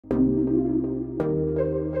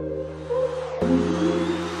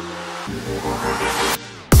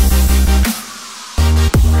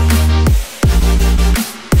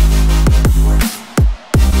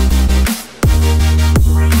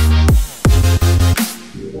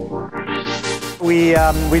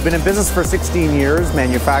We've been in business for 16 years,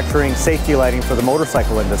 manufacturing safety lighting for the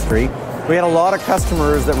motorcycle industry. We had a lot of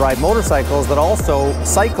customers that ride motorcycles that also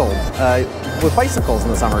cycled with bicycles in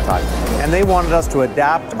the summertime. And they wanted us to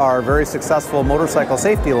adapt our very successful motorcycle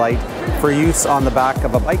safety light for use on the back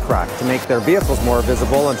of a bike rack to make their vehicles more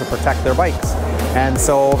visible and to protect their bikes. And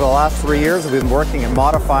so over the last 3 years, we've been working at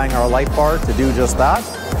modifying our light bar to do just that.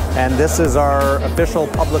 And this is our official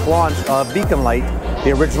public launch of Beacon Light,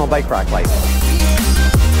 the original bike rack light.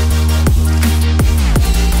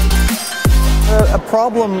 A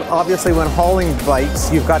problem, obviously, when hauling bikes,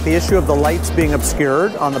 you've got the issue of the lights being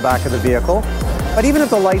obscured on the back of the vehicle. But even if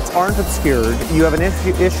the lights aren't obscured, you have an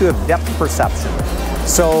issue of depth perception.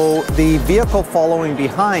 So the vehicle following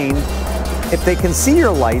behind, if they can see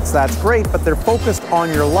your lights, that's great, but they're focused on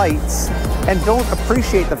your lights and don't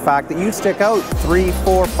appreciate the fact that you stick out 3,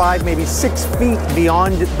 4, 5, maybe 6 feet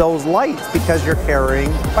beyond those lights because you're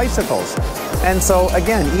carrying bicycles. And so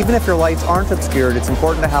again, even if your lights aren't obscured, it's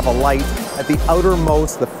important to have a light at the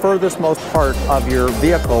outermost, the furthest most part of your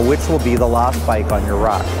vehicle, which will be the last bike on your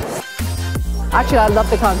rack. Actually, I love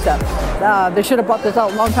the concept. They should have brought this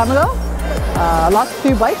out a long time ago. Lost a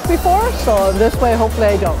few bikes before, so this way hopefully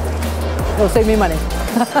I don't. It'll save me money.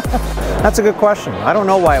 That's a good question. I don't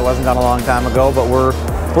know why it wasn't done a long time ago, but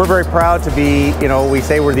we're very proud to be, we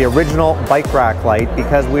say we're the original bike rack light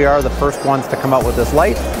because we are the first ones to come out with this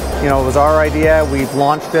light. It was our idea. We've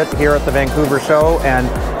launched it here at the Vancouver show, and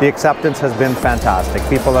the acceptance has been fantastic.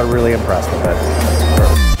 People are really impressed with it.